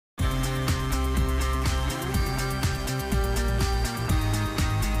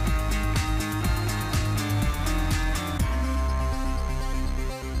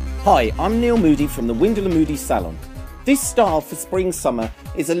Hi, I'm Neil Moodie from the Windle & Moodie Salon. This style for spring-summer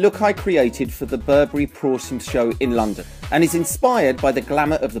is a look I created for the Burberry Prorsum show in London and is inspired by the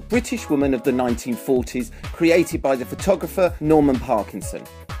glamour of the British woman of the 1940s created by the photographer Norman Parkinson.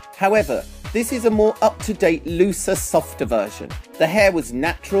 However, this is a more up-to-date, looser, softer version. The hair was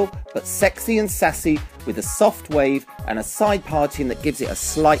natural but sexy and sassy with a soft wave and a side parting that gives it a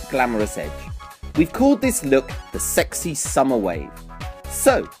slight glamorous edge. We've called this look the Sexy Summer Wave.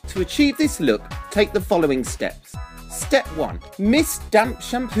 So, to achieve this look, take the following steps. Step 1. Mist damp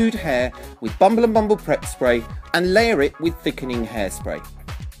shampooed hair with Bumble & Bumble Prep Spray and layer it with thickening hairspray.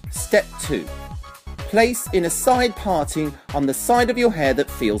 Step 2. Place in a side parting on the side of your hair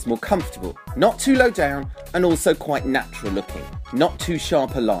that feels more comfortable, not too low down and also quite natural looking, not too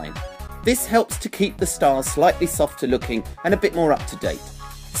sharp a line. This helps to keep the style slightly softer looking and a bit more up to date.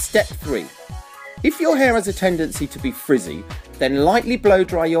 Step 3. If your hair has a tendency to be frizzy, then lightly blow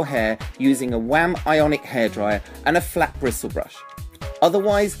dry your hair using a Wham Ionic hairdryer and a flat bristle brush.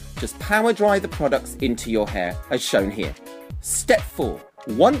 Otherwise, just power dry the products into your hair as shown here. Step 4.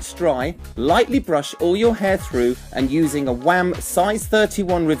 Once dry, lightly brush all your hair through and using a Wham size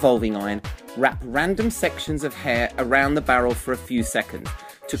 31 revolving iron, wrap random sections of hair around the barrel for a few seconds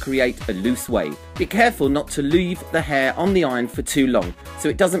to create a loose wave. Be careful not to leave the hair on the iron for too long so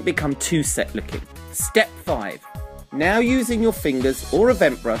it doesn't become too set looking. Step 5. Now using your fingers or a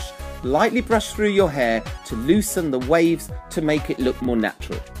vent brush, lightly brush through your hair to loosen the waves to make it look more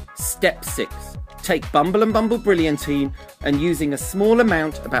natural. Step 6. Take Bumble & Bumble Brilliantine and using a small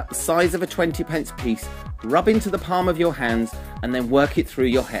amount about the size of a 20p piece, rub into the palm of your hands and then work it through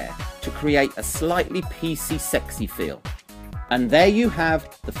your hair to create a slightly PC sexy feel. And there you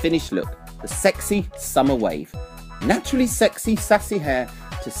have the finished look, the Sexy Summer Wave. Naturally sexy, sassy hair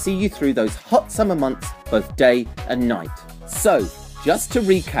to see you through those hot summer months, both day and night. So, just to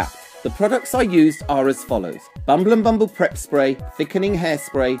recap, the products I used are as follows: Bumble & Bumble Prep Spray, Thickening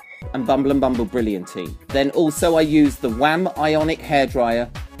Hairspray, and Bumble & Bumble Brilliantine. Then also I used the Wham Ionic hairdryer,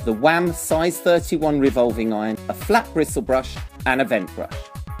 the Wham size 31 revolving iron, a flat bristle brush, and a vent brush.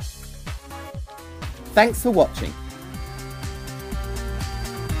 Thanks for watching.